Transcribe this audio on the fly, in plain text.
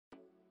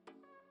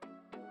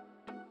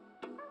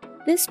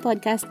This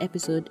podcast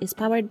episode is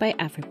powered by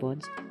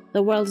AfriPods,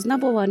 the world's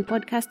 #1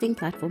 podcasting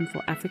platform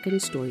for African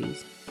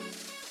stories.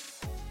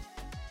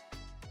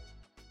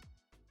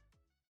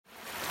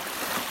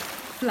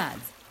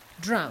 Floods,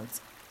 droughts,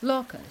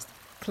 locusts,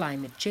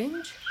 climate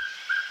change.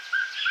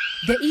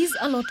 There is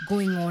a lot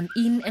going on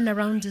in and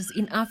around us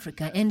in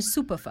Africa, and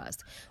super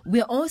fast.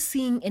 We're all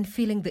seeing and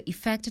feeling the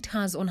effect it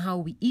has on how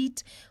we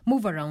eat,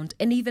 move around,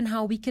 and even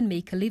how we can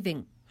make a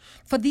living.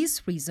 For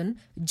this reason,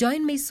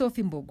 join me,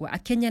 Sophie Mbogwa, a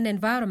Kenyan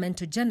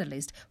environmental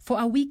journalist, for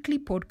our weekly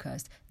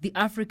podcast, the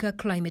Africa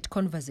Climate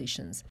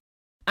Conversations.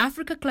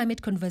 Africa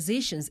Climate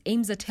Conversations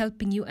aims at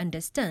helping you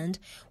understand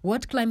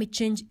what climate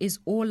change is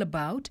all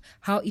about,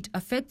 how it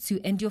affects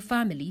you and your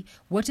family,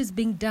 what is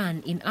being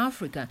done in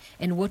Africa,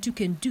 and what you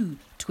can do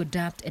to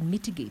adapt and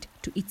mitigate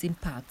to its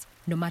impacts,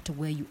 no matter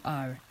where you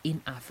are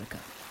in Africa.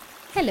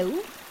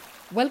 Hello,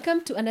 welcome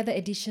to another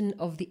edition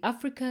of the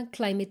Africa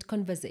Climate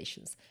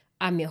Conversations.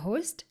 I'm your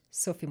host,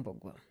 Sophie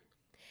Mbogwa.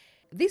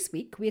 This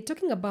week, we are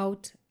talking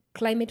about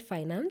climate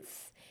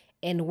finance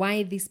and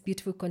why this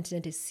beautiful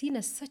continent is seen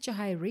as such a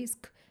high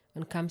risk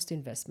when it comes to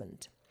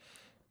investment.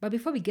 But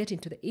before we get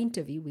into the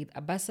interview with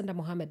Ambassador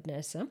Mohamed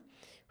Nasr,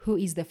 who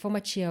is the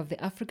former chair of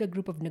the Africa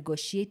Group of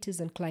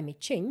Negotiators on Climate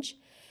Change,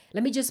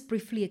 let me just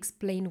briefly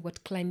explain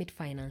what climate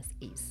finance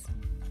is.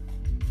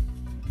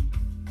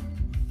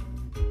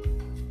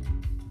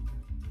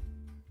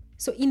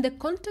 So in the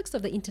context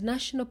of the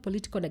international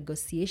political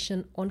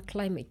negotiation on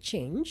climate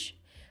change,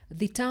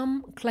 the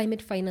term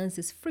climate finance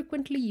is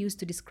frequently used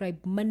to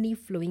describe money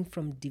flowing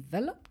from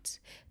developed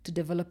to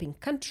developing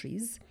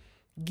countries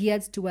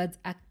geared towards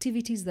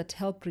activities that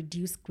help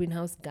reduce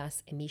greenhouse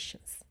gas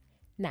emissions.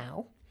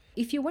 Now,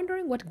 if you're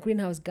wondering what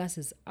greenhouse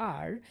gases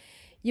are,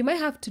 you might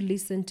have to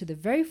listen to the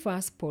very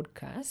first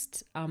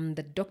podcast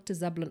that Dr.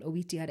 Zablon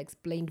Owiti had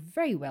explained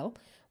very well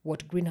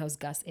what greenhouse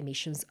gas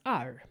emissions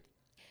are.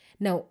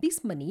 Now,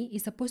 this money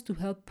is supposed to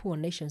help poor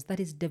nations, that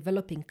is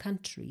developing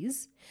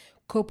countries,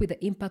 cope with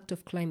the impact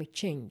of climate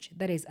change,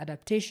 that is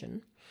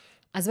adaptation,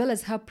 as well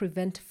as help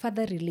prevent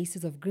further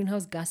releases of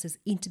greenhouse gases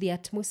into the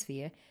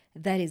atmosphere,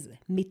 that is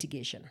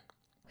mitigation.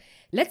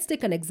 Let's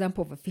take an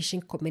example of a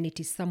fishing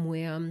community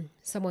somewhere in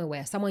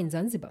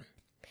Zanzibar.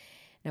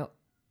 Now,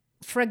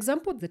 for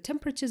example, the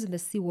temperatures in the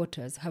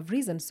seawaters have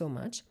risen so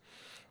much,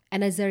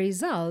 and as a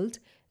result,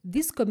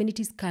 these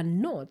communities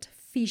cannot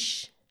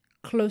fish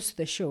close to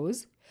the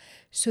shores,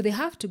 so they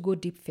have to go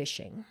deep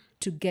fishing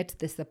to get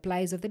the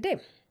supplies of the day.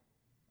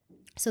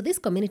 So these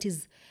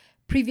communities,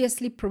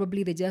 previously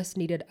probably they just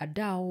needed a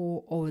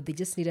dhow or they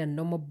just needed a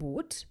normal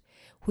boat,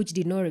 which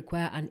did not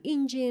require an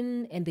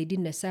engine and they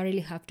didn't necessarily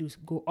have to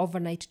go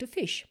overnight to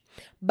fish.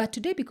 But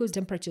today, because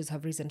temperatures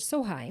have risen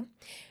so high,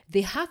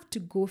 they have to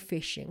go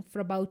fishing for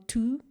about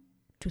 2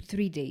 to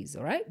 3 days,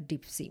 all right,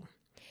 deep sea.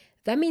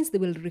 That means they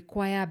will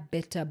require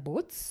better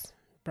boats,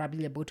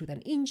 probably a boat with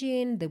an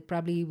engine. They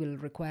probably will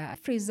require a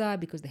freezer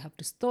because they have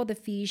to store the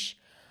fish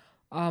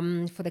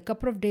for the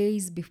couple of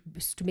days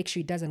to make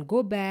sure it doesn't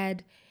go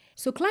bad.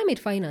 So climate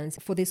finance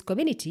for this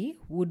community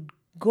would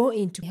go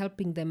into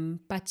helping them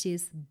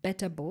purchase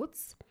better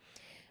boats,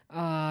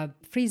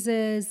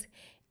 freezers,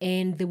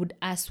 and they would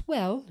as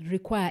well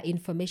require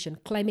information,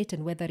 climate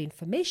and weather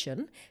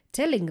information,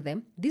 telling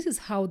them this is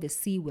how the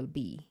sea will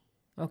be.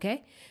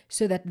 Okay,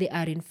 so that they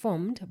are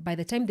informed by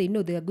the time they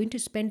know they are going to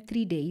spend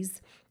 3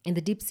 days in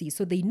the deep sea,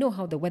 so they know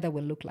how the weather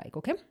will look like.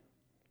 Okay,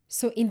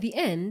 so in the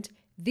end,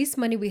 this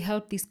money will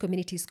help these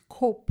communities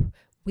cope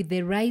with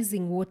the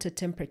rising water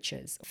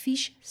temperatures,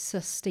 fish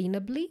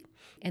sustainably,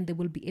 and they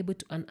will be able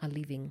to earn a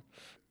living.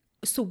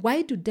 So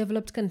why do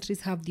developed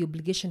countries have the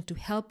obligation to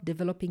help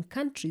developing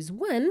countries?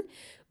 One,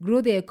 grow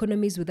their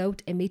economies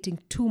without emitting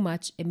too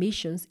much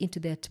emissions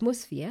into the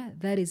atmosphere,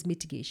 that is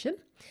mitigation.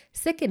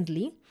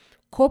 Secondly,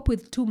 cope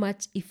with too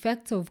much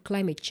effects of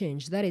climate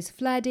change, that is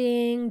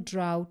flooding,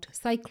 drought,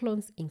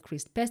 cyclones,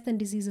 increased pests and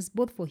diseases,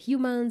 both for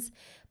humans,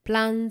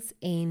 plants,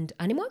 and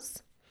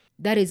animals.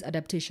 That is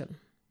adaptation.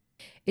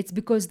 It's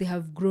because they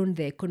have grown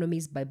their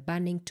economies by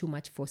burning too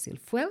much fossil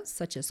fuels,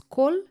 such as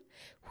coal,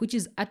 which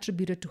is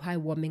attributed to high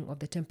warming of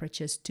the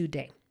temperatures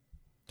today.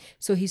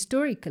 So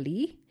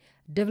historically,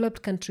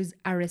 developed countries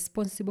are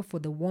responsible for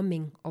the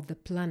warming of the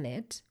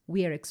planet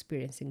we are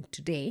experiencing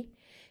today,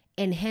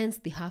 and hence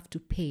they have to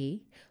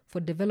pay for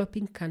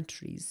developing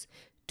countries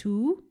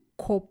to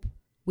cope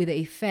with the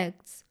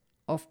effects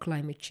of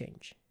climate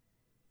change.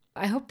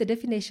 I hope the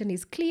definition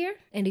is clear,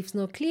 and if it's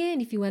not clear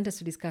and if you want us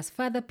to discuss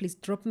further, please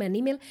drop me an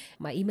email.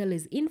 My email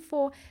is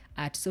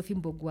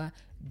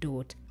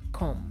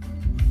info@sophiembogwa.com.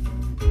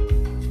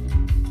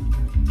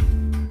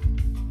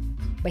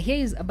 But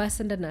here is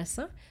Ambassador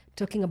Nasr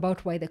talking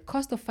about why the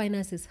cost of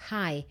finance is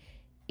high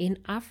in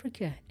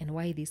Africa and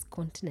why this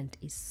continent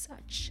is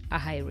such a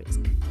high risk.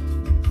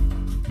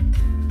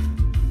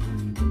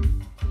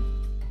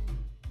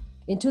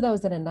 In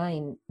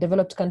 2009,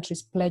 developed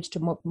countries pledged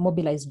to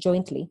mobilize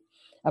jointly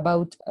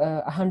about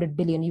 $100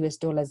 billion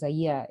a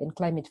year in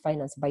climate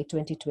finance by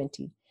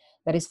 2020.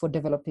 That is for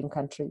developing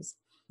countries.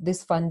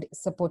 this fund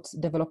supports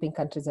developing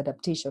countries'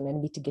 adaptation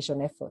and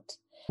mitigation effort.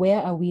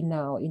 Where are we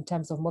now in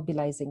terms of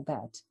mobilizing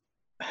that?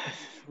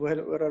 Well,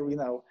 where are we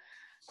now?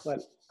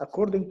 Well,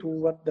 according to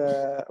what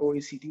the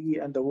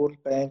OECD and the World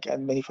Bank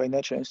and many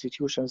financial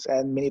institutions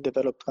and many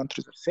developed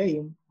countries are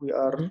saying, we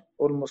are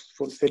almost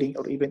fulfilling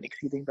or even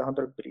exceeding the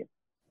 100 billion.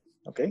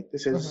 Okay,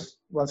 this is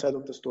one side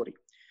of the story.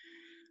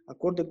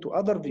 According to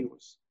other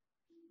views,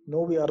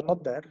 no, we are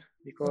not there,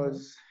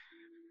 because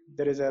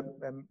there is a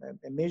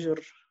major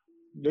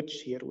glitch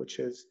here, which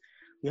is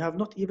we have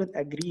not even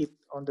agreed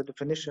on the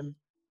definition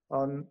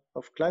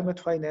of climate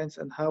finance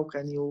and how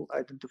can you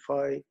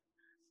identify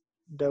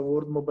the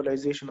word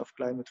mobilization of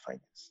climate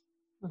finance.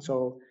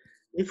 So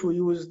if we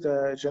use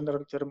the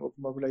general term of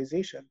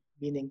mobilization,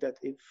 meaning that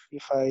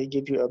if I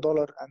give you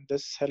 $1 and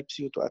this helps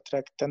you to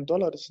attract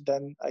 $10,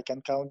 then I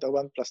can count the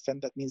 1 plus 10,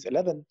 that means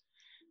 11.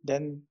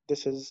 Then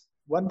this is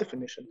one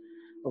definition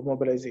of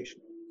mobilization.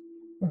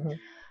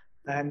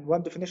 And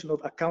one definition of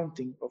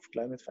accounting of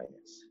climate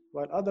finance.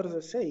 While others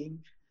are saying,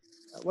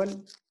 well,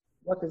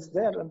 what is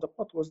there in the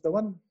pot was the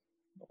one,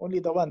 only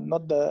the one,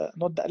 not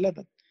the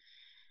 11.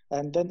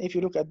 And then if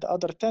you look at the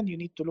other 10, you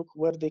need to look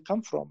where they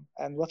come from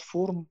and what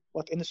form,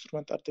 what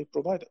instrument are they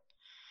provided.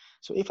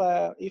 So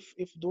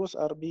if those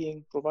are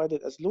being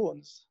provided as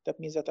loans, that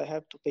means that I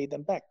have to pay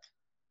them back.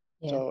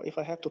 So if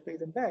I have to pay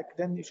them back,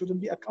 then you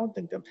shouldn't be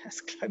accounting them as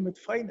climate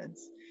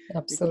finance.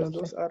 Absolutely. Because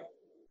those are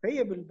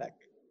payable back.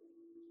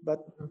 But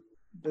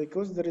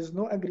because there is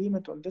no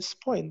agreement on this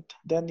point,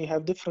 then you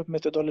have different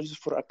methodologies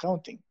for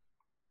accounting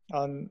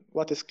on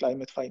what is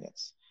climate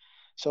finance.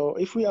 So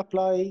if we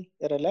apply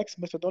a relaxed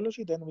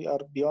methodology, then we are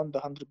beyond the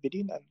 100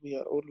 billion and we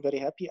are all very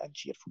happy and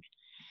cheerful.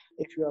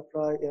 If you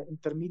apply an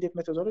intermediate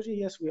methodology,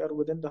 yes, we are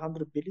within the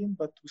 100 billion,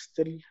 but we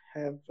still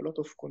have a lot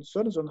of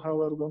concerns on how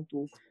we're going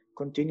to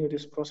continue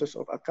this process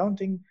of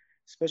accounting,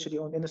 especially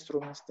on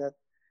instruments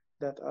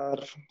that are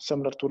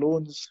similar to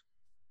loans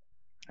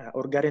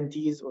or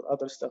guarantees or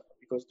other stuff,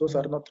 because those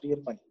are not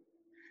real money.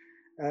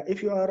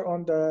 If you are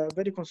on the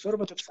very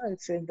conservative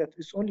side, saying that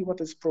it's only what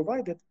is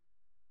provided,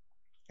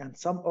 and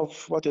some of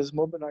what is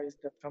mobilized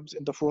that comes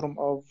in the form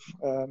of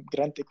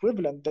grant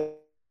equivalent,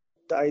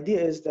 the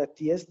idea is that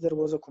yes, there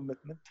was a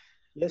commitment,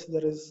 yes,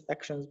 there is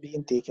actions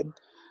being taken.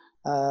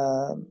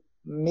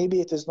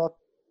 Maybe it is not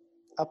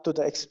up to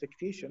the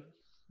expectation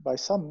by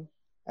some,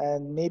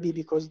 and maybe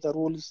because the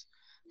rules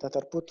that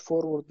are put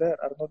forward there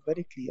are not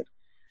very clear.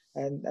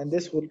 And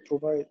this will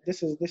provide,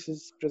 this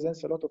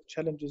presents a lot of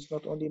challenges,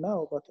 not only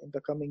now, but in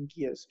the coming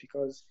years,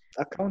 because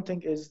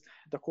accounting is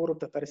the core of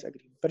the Paris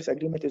Agreement. Paris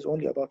Agreement is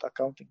only about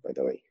accounting, by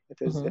the way. It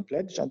is a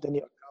pledge, and then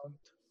you account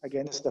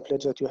against the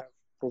pledge that you have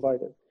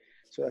provided.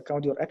 So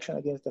account your action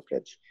against the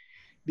pledge,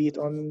 be it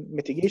on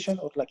mitigation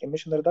or like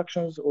emission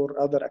reductions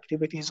or other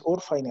activities or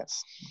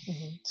finance.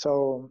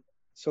 So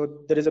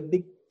there is a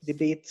big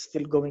debate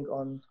still going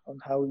on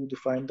how you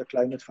define the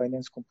climate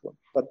finance component.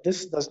 But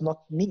this does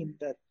not mean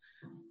that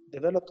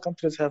developed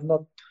countries have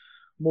not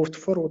moved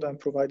forward and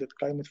provided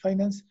climate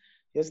finance.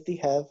 Yes, they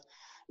have.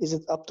 Is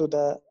it up to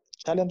the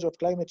challenge of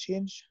climate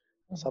change?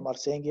 Some are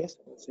saying yes,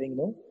 some are saying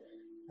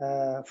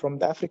no. From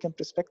the African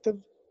perspective,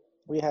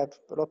 we have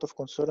a lot of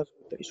concerns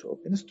with the issue of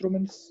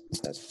instruments,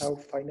 that's how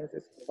finance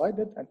is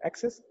provided and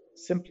accessed,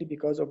 simply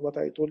because of what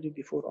I told you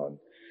before on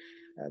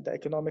the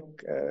economic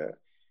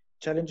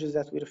challenges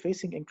that we're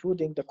facing,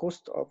 including the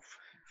cost of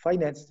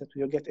finance that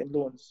we get in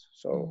loans.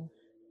 So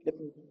let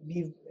me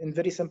be in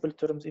very simple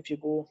terms. If you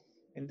go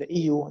in the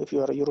EU, if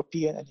you are a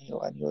European and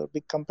you're a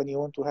big company, you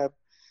want to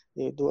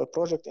do a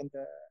project in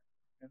the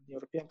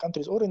European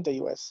countries or in the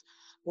US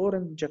or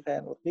in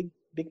Japan or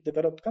big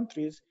developed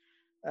countries,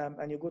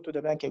 and you go to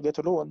the bank, you get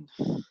a loan,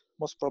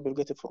 most probably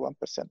get it for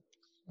 1%.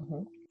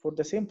 For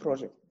the same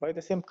project by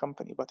the same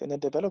company, but in a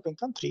developing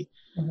country,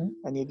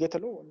 and you get a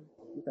loan,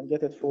 you can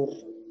get it for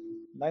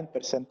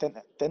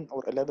 9%, 10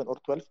 or 11 or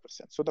 12%.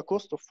 So the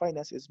cost of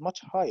finance is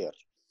much higher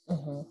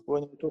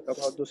when we talk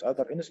about those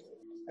other instruments.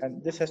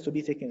 And this has to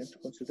be taken into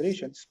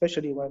consideration,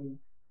 especially when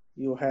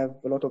you have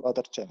a lot of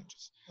other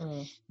challenges.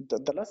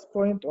 The last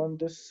point on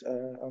this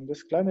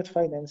climate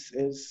finance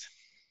is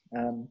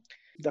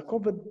the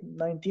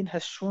COVID-19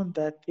 has shown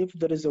that if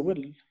there is a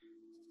will,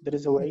 there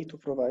is a way to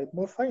provide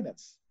more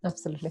finance.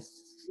 Absolutely.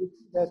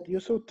 That you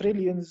saw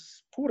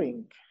trillions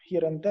pouring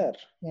here and there.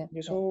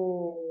 You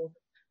saw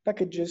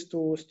packages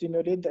to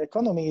stimulate the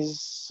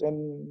economies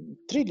in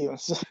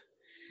trillions.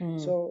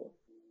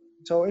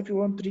 So if you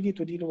want really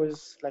to deal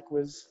with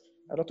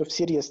a lot of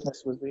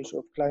seriousness with the issue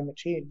of climate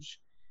change,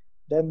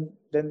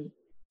 then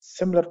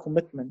similar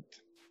commitment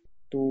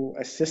to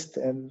assist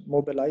in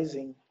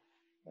mobilizing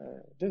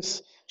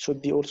this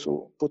should be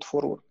also put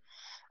forward,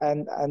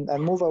 and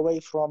move away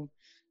from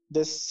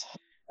this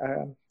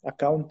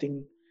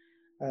accounting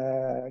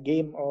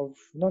game of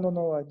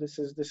no, this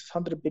is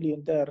 100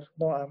 billion there.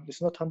 No,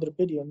 it's not 100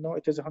 billion. No,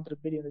 it is 100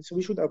 billion. So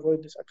we should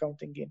avoid this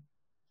accounting game.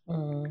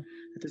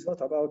 It is not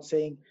about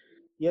saying,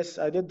 yes,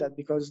 I did that,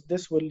 because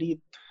this will lead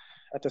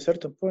at a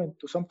certain point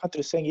to some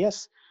countries saying,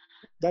 yes,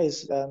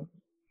 guys,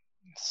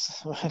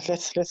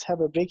 let's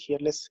have a break here.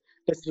 Let's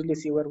let's really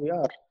see where we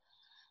are.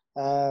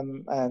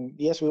 And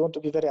yes, we want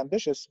to be very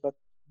ambitious, but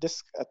this,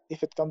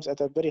 if it comes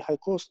at a very high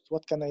cost,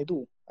 what can I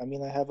do? I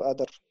mean, I have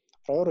other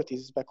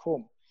priorities back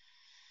home.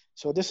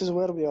 So this is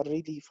where we are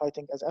really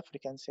fighting as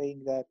Africans,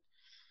 saying that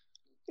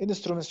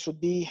instruments should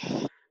be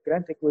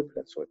grant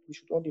equivalent. So we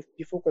should only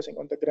be focusing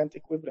on the grant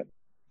equivalent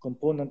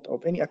component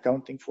of any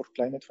accounting for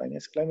climate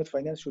finance. Climate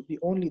finance should be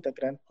only the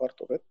grant part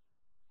of it.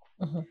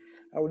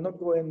 I will not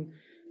go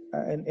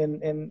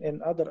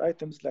in other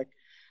items, like,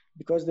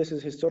 because this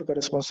is historical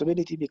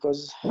responsibility, because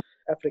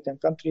African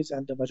countries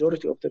and the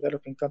majority of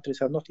developing countries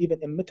have not even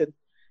emitted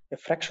a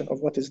fraction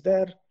of what is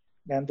there,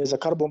 and there's a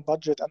carbon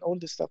budget and all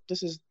this stuff.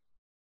 This is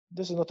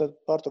not a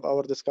part of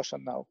our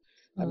discussion now.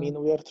 I mean,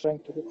 we are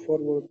trying to look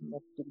forward,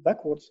 not look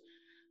backwards,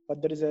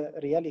 but there is a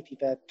reality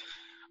that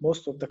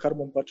most of the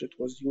carbon budget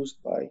was used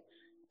by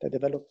the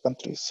developed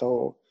countries.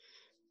 So,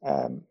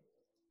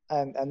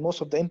 and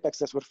most of the impacts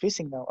that we're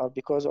facing now are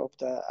because of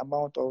the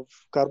amount of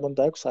carbon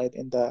dioxide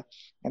in the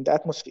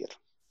atmosphere.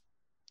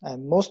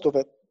 And most of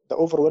it, the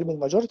overwhelming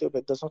majority of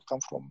it, does not come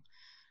from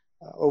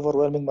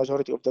overwhelming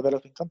majority of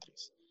developing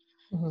countries.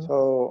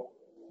 So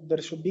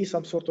there should be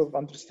some sort of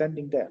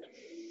understanding there,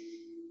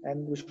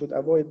 and we should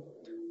avoid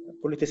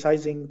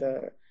politicizing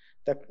the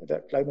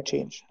climate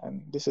change.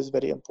 And this is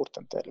very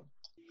important element.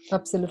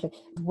 Absolutely.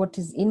 What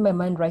is in my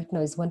mind right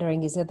now is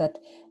wondering, is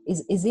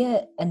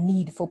there a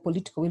need for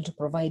political will to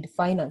provide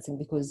financing?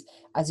 Because,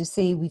 as you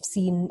say, we've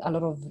seen a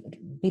lot of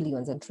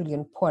billions and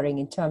trillion pouring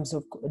in terms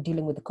of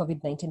dealing with the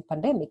COVID-19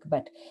 pandemic.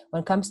 But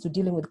when it comes to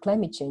dealing with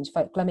climate change,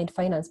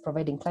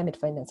 providing climate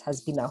finance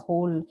has been a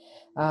whole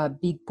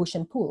big push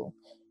and pull.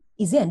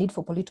 Is there a need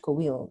for political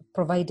will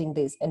providing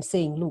this and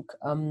saying, look,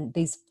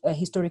 there's a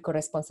historical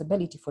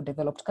responsibility for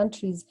developed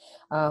countries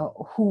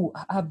who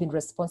have been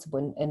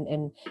responsible,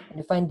 and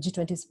you find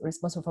G20 is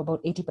responsible for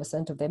about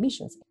 80% of the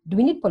emissions. Do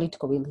we need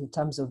political will in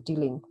terms of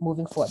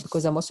moving forward?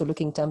 Because I'm also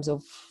looking in terms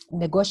of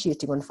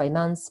negotiating on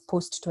finance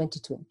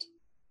post-2020.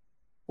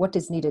 What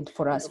is needed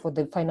for us for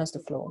the finance to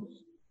flow?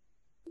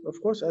 Of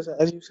course,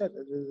 as you said,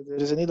 there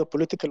is a need of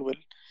political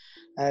will.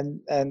 And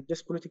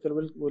this political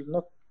will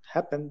not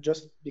happen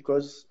just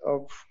because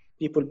of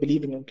people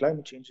believing in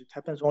climate change. It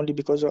happens only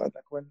because of,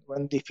 like,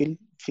 when they feel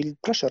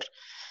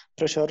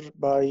pressure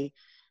by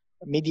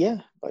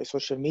media, by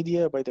social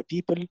media, by the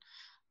people,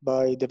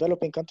 by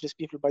developing countries,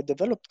 people, by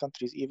developed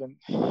countries, even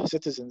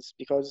citizens,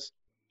 because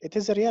it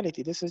is a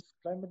reality. This is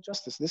climate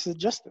justice. This is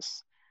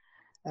justice.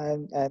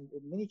 And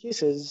in many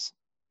cases,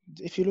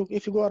 if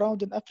you go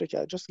around in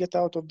Africa, just get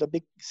out of the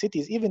big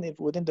cities, even if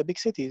within the big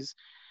cities,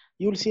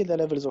 you will see the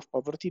levels of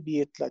poverty,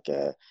 be it like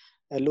a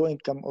low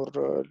income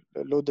or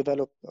low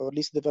developed or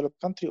least developed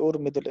country, or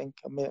middle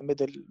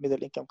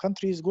income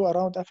countries. Go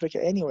around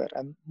Africa anywhere,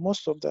 and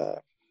most of the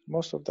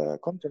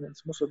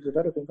continents, most of the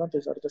developing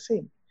countries are the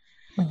same.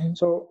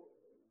 So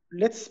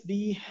let's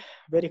be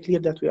very clear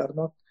that we are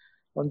not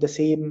on the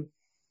same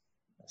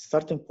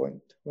starting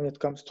point when it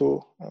comes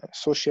to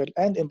social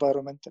and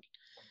environmental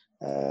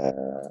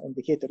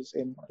indicators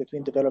in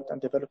between developed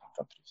and developing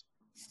countries,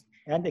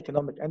 and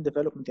economic and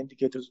development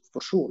indicators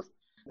for sure.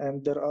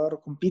 And there are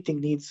competing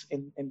needs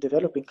in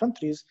developing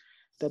countries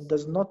that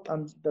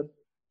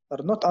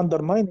are not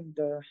undermining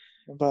the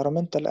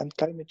environmental and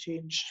climate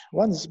change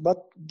ones, but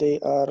they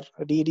are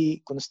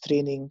really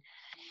constraining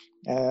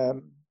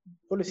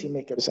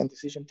policymakers and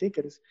decision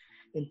takers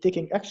in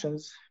taking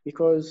actions,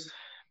 because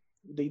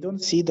they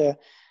don't see the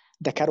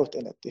carrot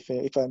in it,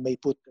 if I may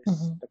put this,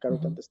 the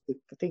carrot and the stick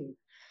thing.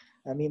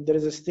 I mean, there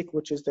is a stick,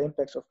 which is the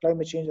impacts of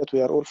climate change that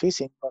we are all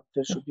facing, but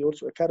there should be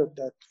also a carrot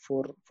that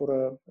for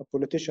a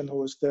politician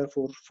who is there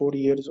for 4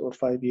 years or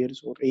 5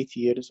 years or 8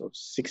 years or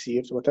 6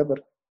 years, whatever,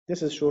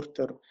 this is short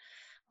term,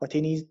 but he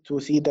needs to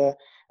see the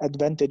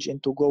advantage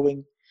into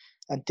going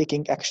and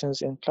taking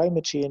actions in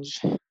climate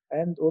change,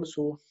 and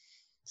also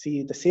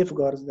see the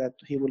safeguards that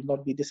he will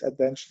not be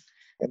disadvantaged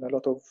in a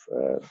lot of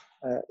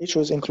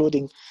issues,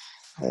 including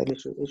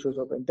issues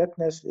of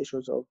indebtedness,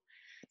 issues of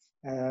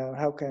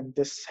how can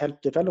this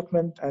help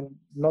development and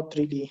not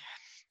really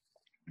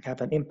have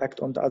an impact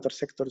on the other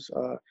sectors,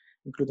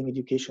 including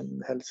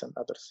education, health, and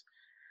others.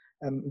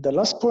 The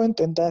last point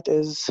in that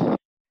is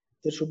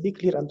there should be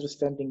clear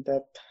understanding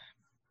that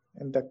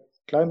the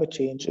climate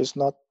change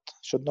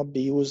should not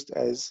be used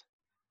as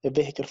a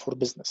vehicle for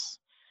business,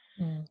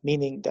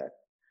 meaning that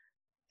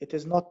it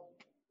is not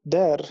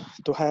there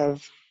to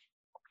have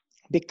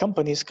big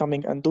companies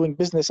coming and doing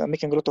business and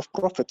making a lot of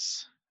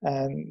profits.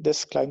 And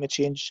this climate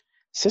change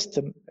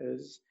system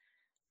is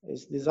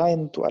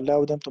designed to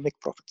allow them to make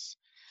profits.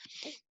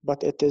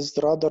 But it is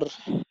rather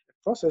a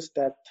process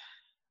that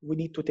we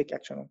need to take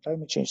action on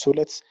climate change. So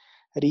let's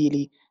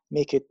really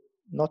make it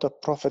not a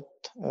profit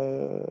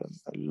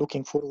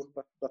looking forward,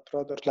 but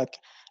rather like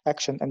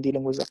action and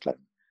dealing with the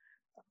climate.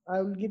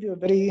 I will give you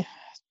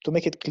to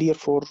make it clear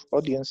for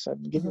audience,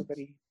 and give you a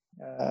very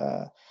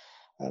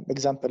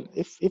example.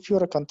 If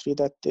you're a country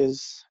that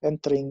is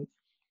entering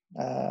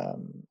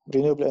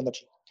renewable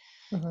energy,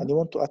 and you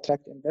want to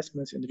attract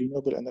investments in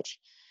renewable energy,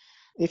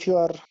 if you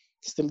are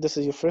still, this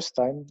is your first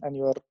time, and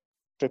you are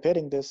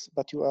preparing this,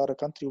 but you are a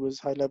country with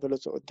high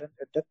levels of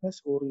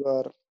indebtedness, or you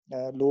are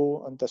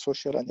low on the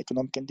social and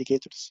economic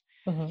indicators.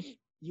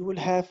 You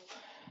will have,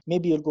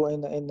 maybe you'll go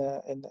in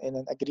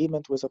an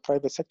agreement with a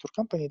private sector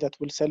company that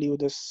will sell you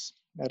this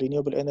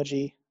renewable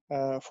energy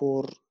for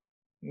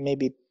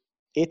maybe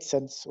 8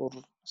 cents or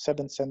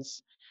 7 cents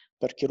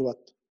per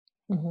kilowatt.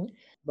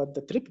 But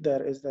the trick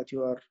there is that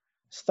you are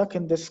stuck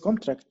in this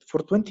contract for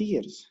 20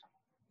 years.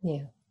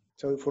 Yeah.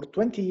 So for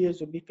 20 years,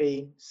 you'll be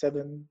paying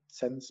 7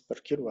 cents per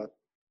kilowatt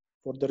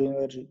for the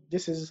renewable energy.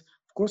 This is,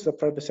 of course, the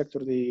private sector,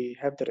 they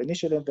have their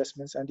initial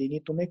investments and they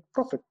need to make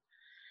profit.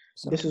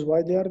 This is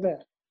why they are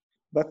there.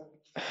 But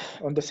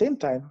on the same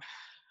time,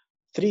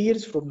 3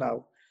 years from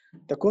now,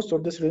 the cost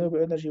of this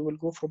renewable energy will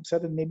go from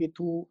 7 maybe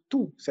to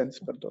 2 cents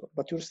per dollar,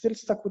 but you're still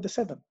stuck with the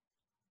 7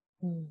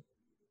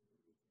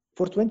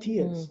 for 20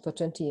 years. For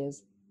 20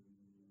 years.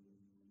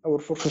 Or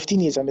for 15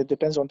 years, and it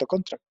depends on the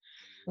contract.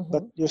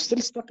 But you're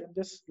still stuck in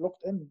this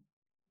locked-in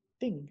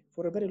thing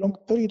for a very long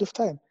period of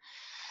time.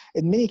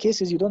 In many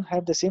cases, you don't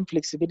have the same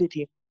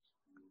flexibility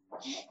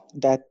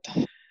that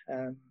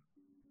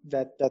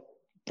that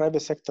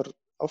private sector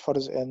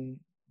offers in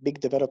big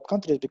developed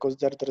countries, because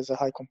there is a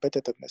high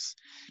competitiveness,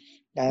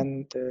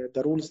 and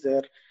the rules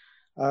there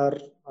are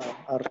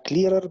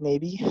clearer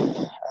maybe,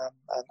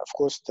 and of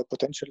course the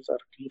potentials are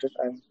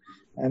clearer,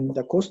 and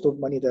the cost of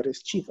money there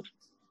is cheaper.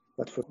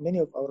 But for many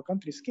of our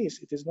countries'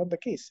 case, it is not the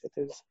case. It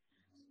is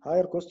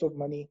higher cost of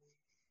money.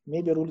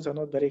 Maybe rules are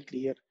not very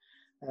clear.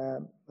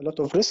 A lot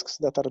of risks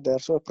that are there.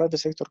 So a private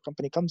sector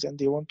company comes and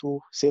they want to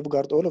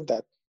safeguard all of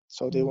that.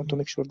 So they want to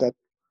make sure that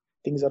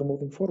things are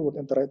moving forward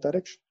in the right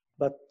direction.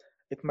 But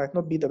it might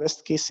not be the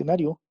best case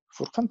scenario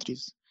for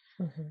countries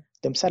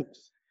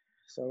themselves.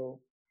 So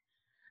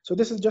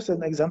this is just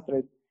an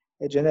example,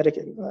 a generic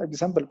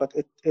example, but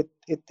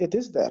it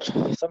is there.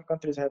 Some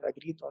countries have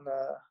agreed on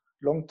a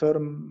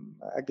long-term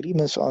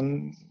agreements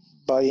on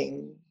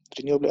buying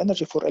renewable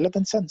energy for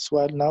 11 cents,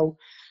 while now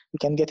you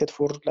can get it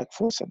for like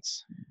 4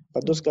 cents.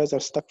 But those guys are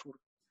stuck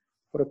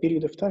for a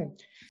period of time.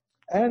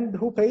 And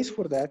who pays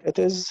for that? It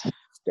is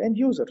the end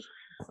user.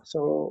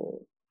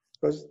 So,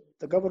 because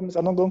the governments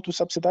are not going to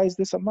subsidize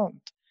this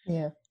amount.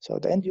 Yeah. So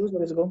the end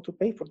user is going to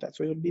pay for that.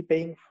 So you'll be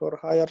paying for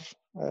higher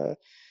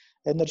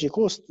energy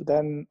cost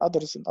than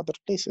others in other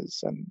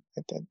places, and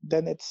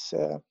then it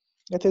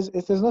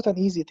is not an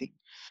easy thing.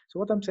 So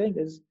what I'm saying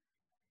is,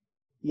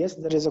 yes,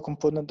 there is a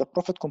component, the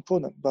profit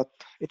component, but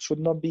it should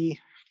not be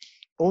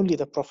only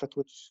the profit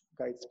which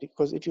guides,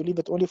 because if you leave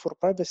it only for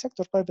private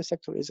sector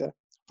is a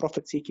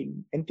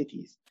profit-seeking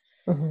entities.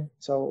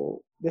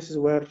 So this is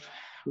where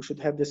we should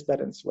have this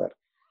balance, where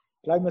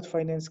climate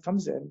finance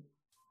comes in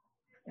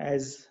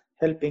as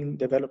helping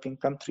developing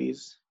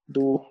countries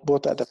do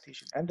both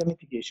adaptation and the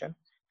mitigation,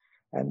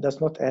 and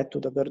does not add to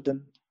the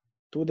burden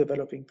to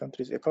developing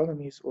countries'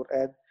 economies, or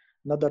add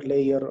another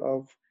layer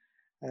of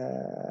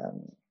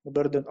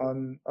burden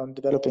on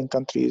developing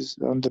countries,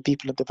 on the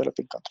people in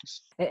developing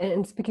countries.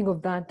 And speaking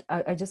of that,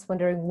 I'm just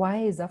wondering, why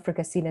is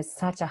Africa seen as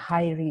such a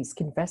high-risk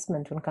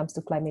investment when it comes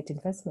to climate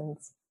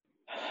investments?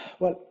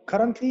 Well,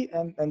 currently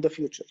and the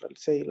future, I'll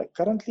say, like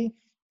currently,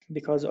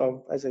 because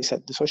of, as I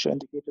said, the social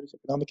indicators,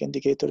 economic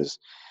indicators,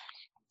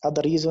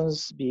 other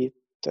reasons, be it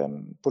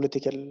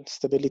political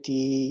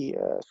stability,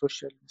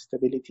 social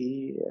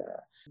stability.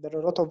 There are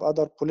a lot of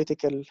other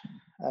political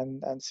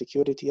and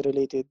security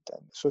related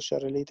and social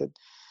related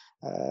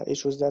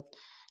issues that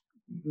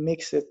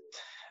makes it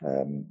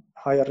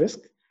higher risk.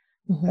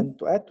 And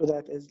to add to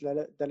that is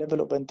the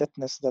level of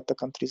indebtedness that the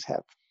countries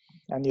have,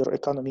 and your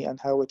economy, and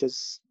how it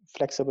is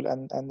flexible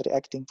and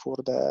reacting for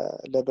the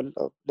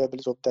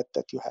levels of debt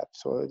that you have.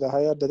 So the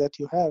higher the debt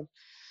you have,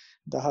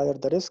 the higher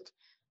the risk,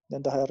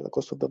 then the higher the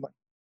cost of the money.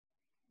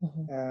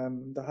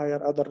 The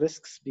higher other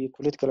risks, be it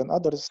political and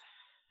others,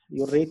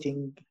 your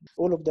rating,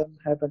 all of them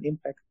have an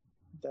impact.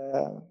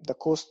 The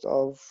cost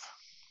of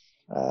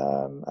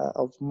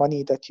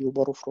money that you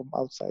borrow from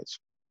outside,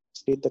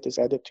 state that is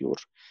added to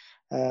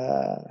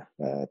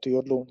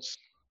your loans.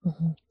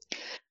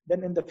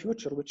 Then in the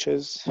future, which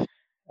is,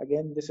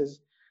 again, this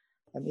is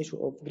an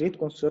issue of great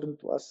concern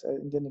to us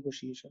in the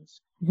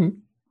negotiations.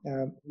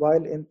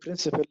 While in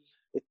principle,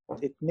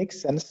 it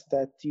makes sense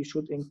that you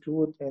should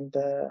include in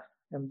the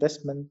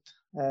investment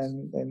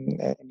and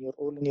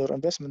in your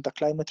investment the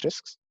climate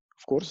risks,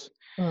 of course.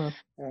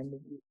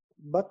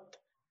 But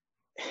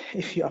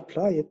if you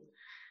apply it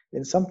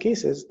in some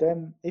cases,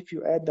 then if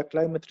you add the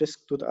climate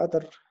risk to the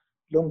other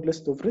long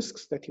list of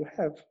risks that you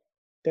have,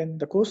 then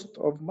the cost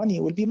of money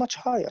will be much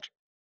higher.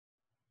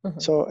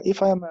 So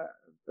if I'm a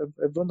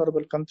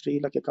vulnerable country,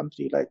 like a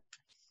country like,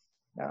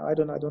 I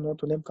don't want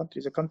to name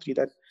countries, a country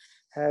that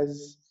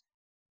has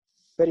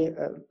very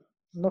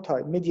not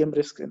high, medium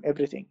risk in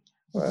everything,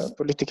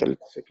 political,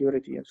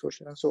 security, and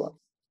social, and so on,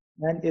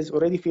 and is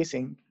already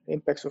facing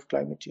impacts of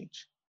climate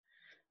change.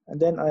 And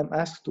then I'm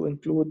asked to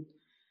include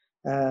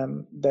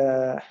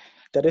the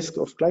risk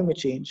of climate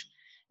change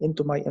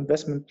into my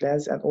investment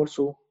plans, and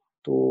also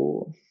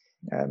to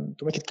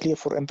to make it clear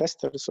for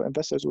investors, so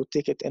investors would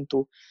take it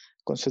into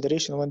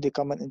consideration when they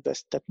come and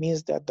invest. That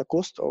means that the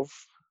cost of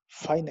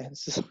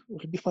finance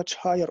will be much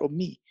higher on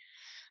me.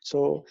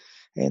 So,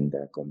 and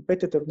the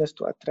competitiveness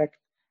to attract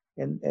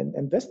and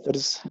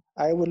investors,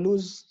 I will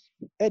lose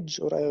edge,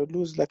 or I will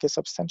lose like a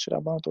substantial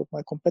amount of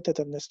my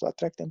competitiveness to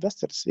attract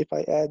investors if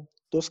I add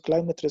those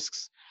climate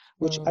risks,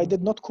 which I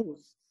did not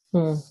cause.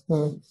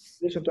 In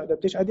relation to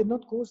adaptation, I did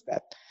not cause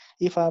that.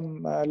 If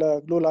I'm a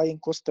low-lying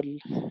coastal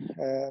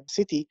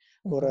city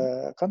or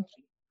a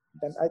country,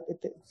 then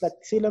like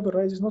sea level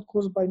rise is not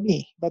caused by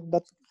me,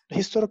 but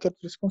historical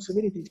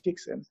responsibility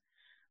kicks in.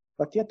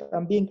 But yet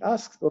I'm being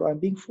asked, or I'm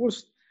being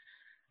forced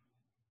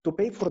to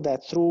pay for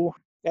that through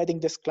adding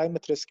this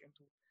climate risk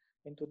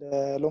into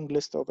the long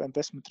list of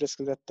investment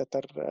risks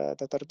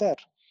that are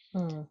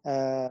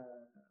there.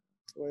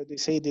 Where they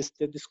say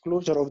the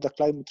disclosure of the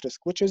climate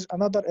risk, which is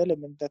another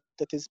element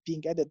that is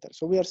being added there.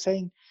 So we are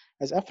saying,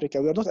 as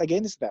Africa, we are not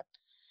against that,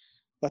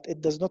 but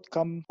it does not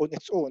come on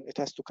its own. It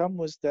has to come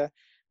with the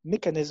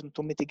mechanism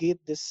to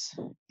mitigate this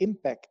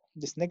impact,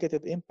 this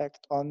negative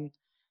impact on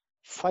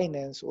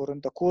finance or on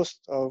the cost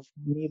of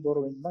me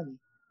borrowing money.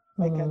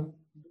 I can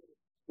do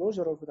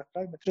disclosure of the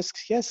climate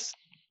risks, yes,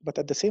 but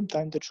at the same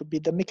time, there should be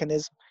the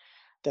mechanism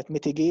that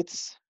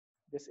mitigates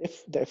this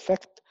the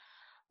effect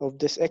of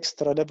this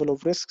extra level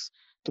of risks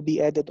to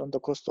be added on the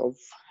cost of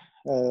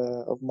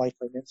my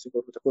financing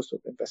or the cost of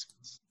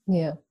investments.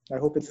 Yeah. I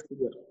hope it's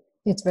clear.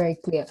 It's very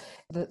clear.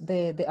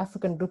 The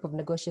African Group of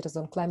Negotiators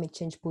on Climate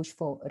Change push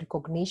for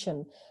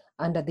recognition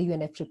under the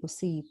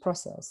UNFCCC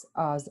process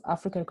as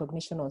African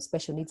recognition on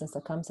special needs and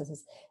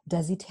circumstances.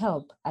 Does it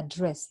help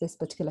address these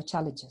particular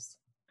challenges?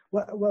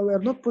 Well, we are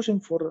not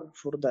pushing for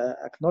the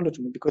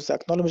acknowledgement, because the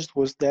acknowledgement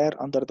was there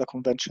under the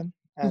convention,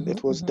 and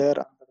it was there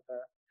under the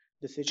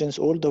decisions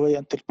all the way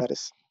until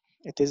Paris.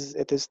 It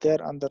is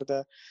there under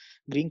the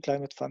Green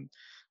Climate Fund.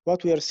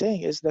 What we are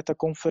saying is that a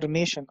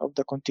confirmation of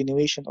the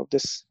continuation of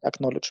this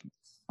acknowledgement.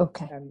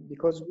 Okay. And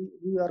because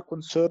we are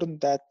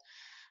concerned that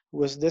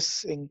with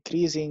this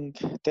increasing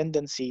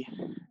tendency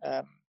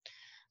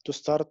to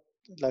start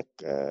like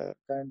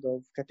kind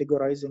of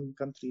categorizing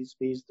countries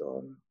based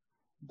on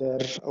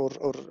their or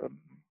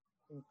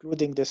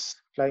including this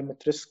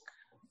climate risk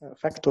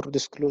factor,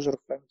 disclosure of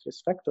climate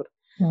risk factor,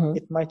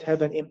 it might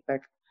have an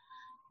impact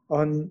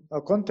on a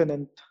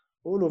continent.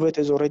 All of it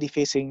is already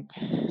facing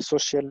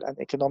social and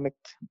economic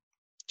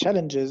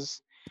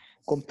challenges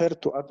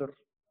compared to other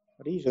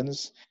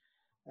regions,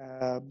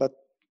 but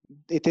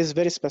it is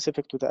very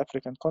specific to the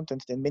African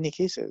continent in many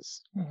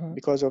cases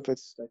because of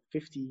its like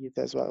 50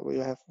 as well. We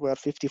are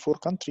 54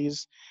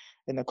 countries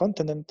in a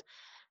continent,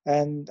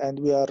 and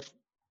we are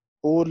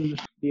all,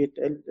 be it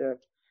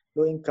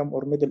low income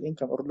or middle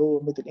income or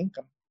low middle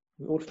income,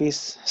 we all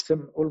face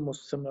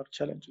almost similar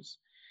challenges.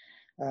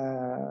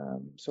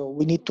 So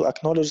we need to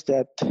acknowledge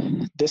that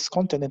this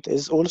continent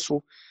is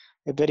also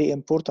a very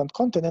important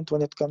continent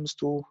when it comes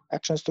to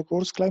actions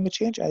towards climate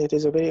change, and it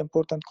is a very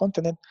important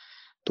continent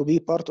to be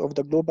part of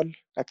the global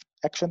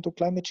action to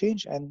climate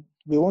change, and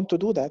we want to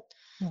do that.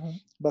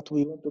 But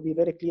we want to be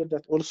very clear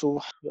that also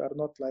we are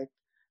not like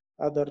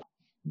other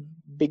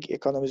big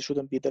economies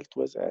shouldn't be dealt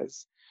with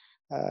as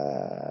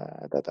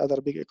that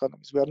other big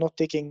economies. We are not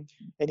taking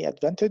any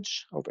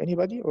advantage of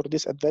anybody or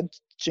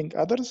disadvantaging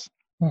others,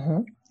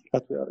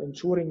 but we are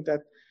ensuring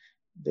that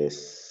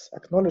this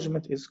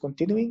acknowledgement is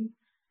continuing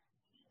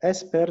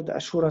as per the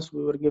assurance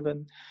we were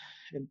given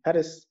in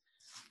Paris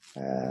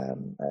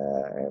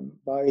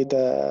by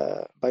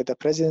the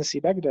presidency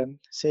back then,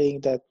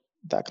 saying that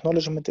the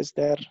acknowledgement is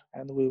there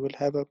and we will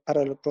have a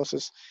parallel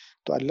process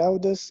to allow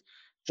this.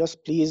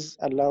 Just please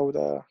allow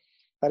the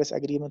Paris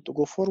Agreement to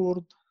go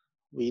forward.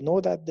 We know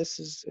that this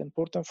is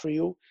important for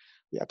you.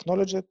 We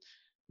acknowledge it.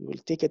 We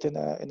will take it in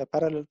a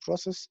parallel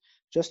process,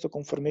 just a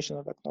confirmation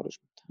of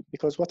acknowledgement.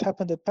 Because what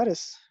happened in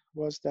Paris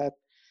was that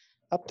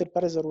up till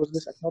Paris, there was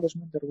this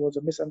acknowledgement. There was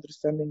a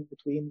misunderstanding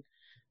between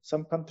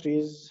some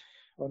countries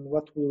on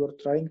what we were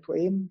trying to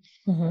aim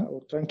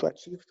or trying to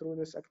achieve through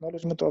this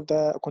acknowledgement of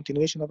the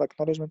continuation of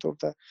acknowledgement of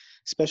the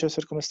special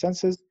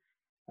circumstances.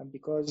 And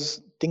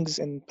because things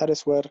in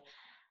Paris were,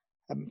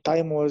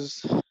 time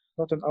was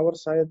not on our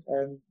side,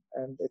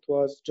 and it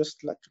was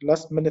just like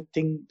last minute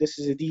thing. This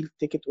is a deal,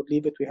 take it or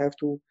leave it. We have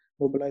to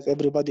mobilize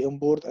everybody on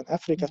board. And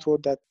Africa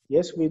thought that,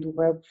 yes, we do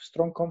have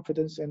strong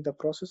confidence in the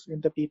process,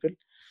 in the people.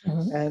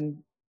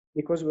 And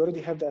because we already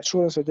have the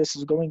assurance that this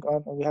is going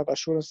on, and we have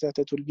assurance that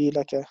it will be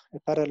like a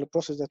parallel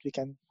process that we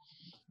can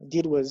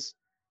deal with,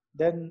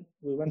 then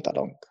we went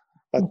along.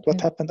 But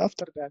what happened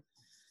after that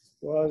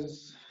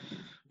was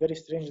very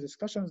strange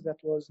discussions that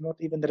was not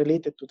even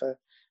related to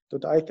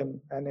the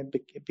item, and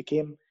it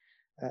became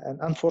and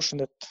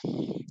unfortunate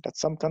that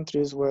some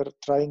countries were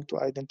trying to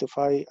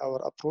identify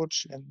our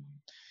approach and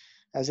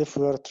as if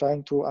we were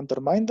trying to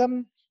undermine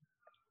them,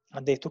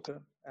 and they took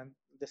and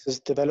this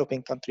is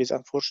developing countries,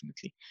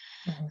 unfortunately,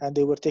 and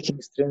they were taking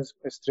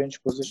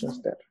strange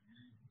positions there.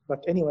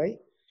 But anyway,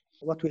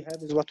 what we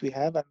have is what we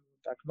have, and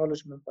the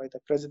acknowledgement by the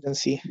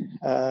presidency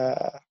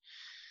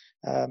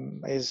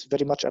is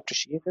very much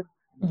appreciated.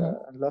 the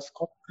last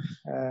COP,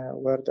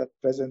 where the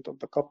president of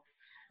the COP,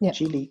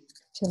 Chile,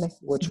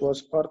 which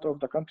was part of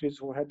the countries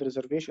who had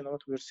reservation on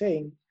what we were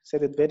saying,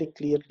 said it very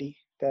clearly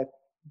that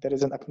there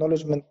is an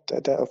acknowledgement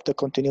of the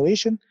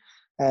continuation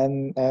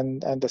and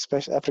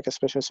the Africa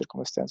special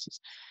circumstances,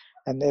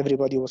 and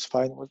everybody was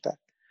fine with that.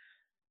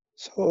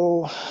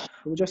 So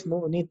we just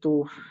need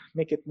to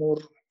make it more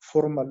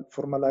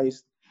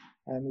formalized,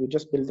 and we're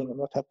just building on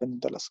what happened in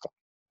the last COP.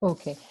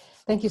 Okay,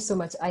 thank you so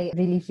much. I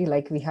really feel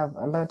like we have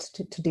a lot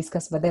to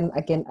discuss, but then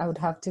again, I would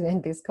have to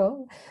end this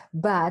call.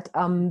 But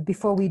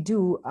before we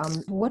do,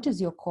 what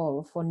is your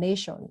call for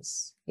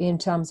nations in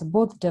terms of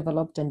both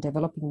developed and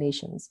developing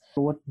nations?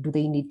 What do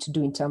they need to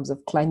do in terms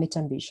of climate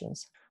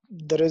ambitions?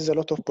 There is a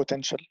lot of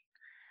potential,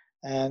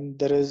 and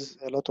there is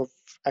a lot of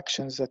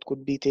actions that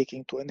could be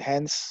taken to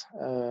enhance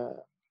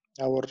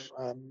our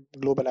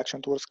global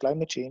action towards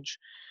climate change.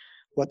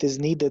 What is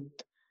needed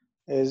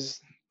is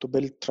to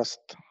build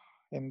trust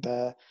in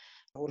the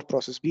whole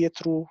process, be it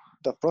through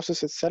the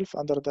process itself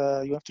under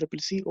the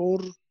UNFCCC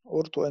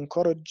or to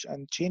encourage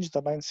and change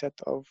the mindset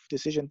of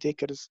decision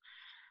takers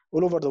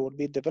all over the world,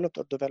 be it developed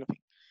or developing,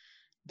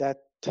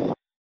 that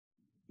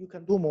you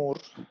can do more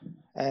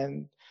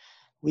and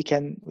we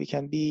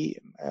can be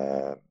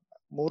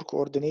more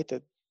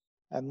coordinated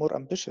and more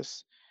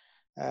ambitious,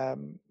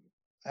 and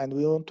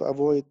we want to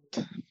avoid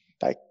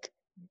like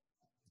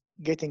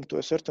getting to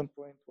a certain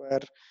point where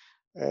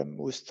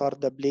we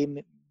start the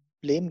blame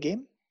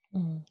game,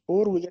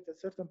 or we get a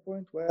certain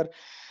point where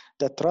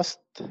the trust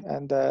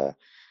and the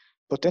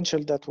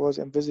potential that was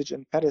envisaged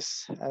in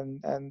Paris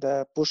and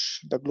push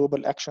the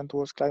global action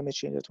towards climate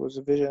change that was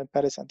envisioned in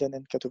Paris and then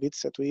in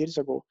Katowice 2 years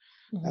ago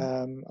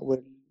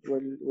will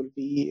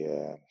be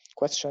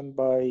questioned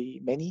by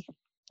many,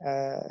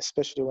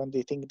 especially when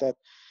they think that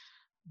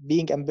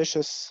being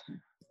ambitious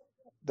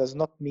does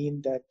not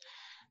mean that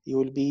you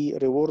will be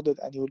rewarded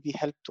and you will be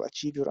helped to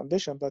achieve your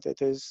ambition, but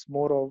it is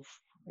more of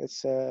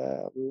if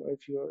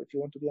you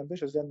want to be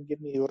ambitious, then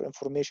give me your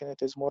information.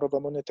 It is more of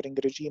a monitoring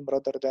regime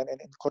rather than an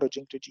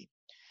encouraging regime.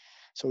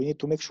 So we need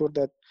to make sure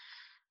that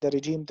the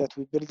regime that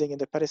we're building in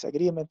the Paris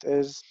Agreement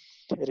is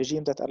a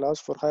regime that allows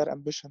for higher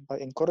ambition by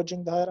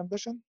encouraging the higher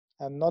ambition,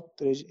 and not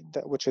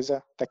which is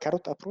the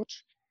carrot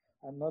approach,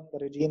 and not the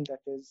regime that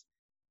is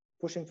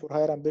pushing for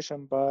higher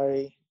ambition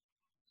by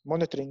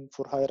monitoring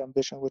for higher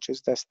ambition, which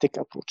is the stick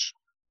approach.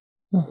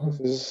 This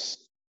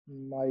is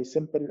my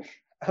simple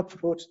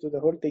approach to the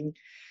whole thing,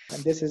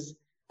 and this is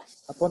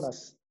upon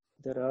us.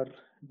 There are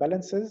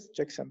balances,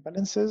 checks and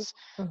balances,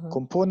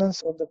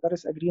 components of the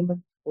Paris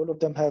Agreement. All of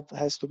them have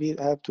to be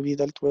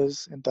dealt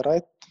with in the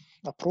right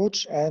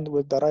approach and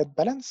with the right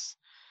balance.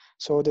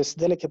 So this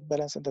delicate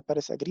balance in the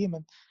Paris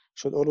Agreement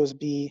should always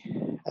be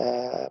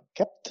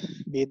kept,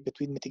 be it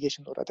between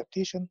mitigation or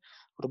adaptation,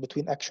 or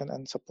between action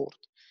and support.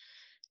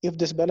 If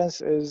this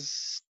balance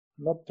is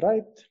not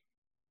right,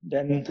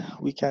 then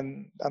we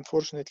can,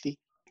 unfortunately,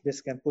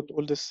 this can put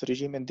all this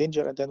regime in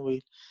danger, and then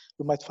we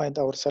might find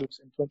ourselves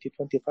in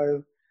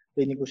 2025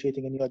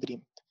 renegotiating a new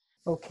agreement.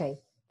 Okay.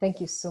 Thank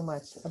you so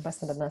much,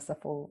 Ambassador Nasr,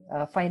 for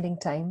finding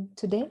time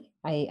today.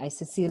 I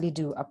sincerely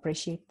do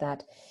appreciate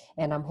that.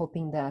 And I'm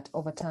hoping that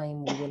over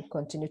time we will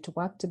continue to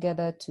work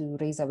together to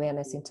raise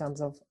awareness in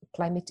terms of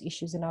climate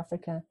issues in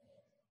Africa,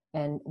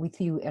 and with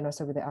you and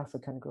also with the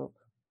African Group.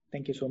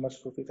 Thank you so much,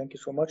 Sophie. Thank you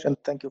so much. And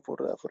thank you for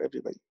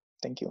everybody.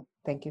 Thank you.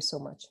 Thank you so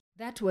much.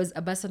 That was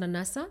Ambassador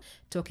Nasr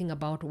talking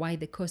about why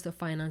the cost of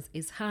finance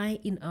is high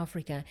in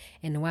Africa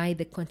and why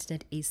the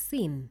continent is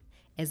seen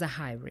as a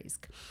high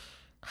risk.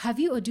 Have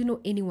you or do you know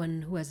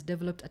anyone who has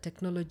developed a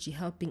technology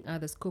helping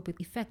others cope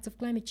with effects of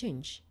climate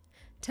change?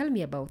 Tell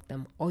me about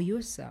them or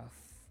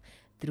yourself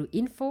through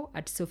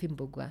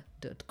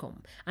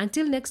info@sophiembugwa.com.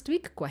 Until next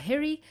week,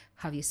 kwaheri,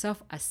 have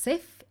yourself a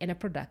safe and a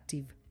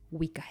productive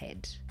week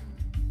ahead.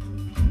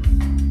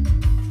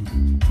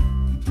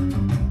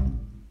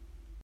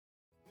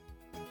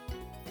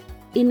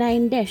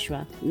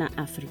 Inaendeshwa na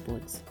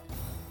Afripods.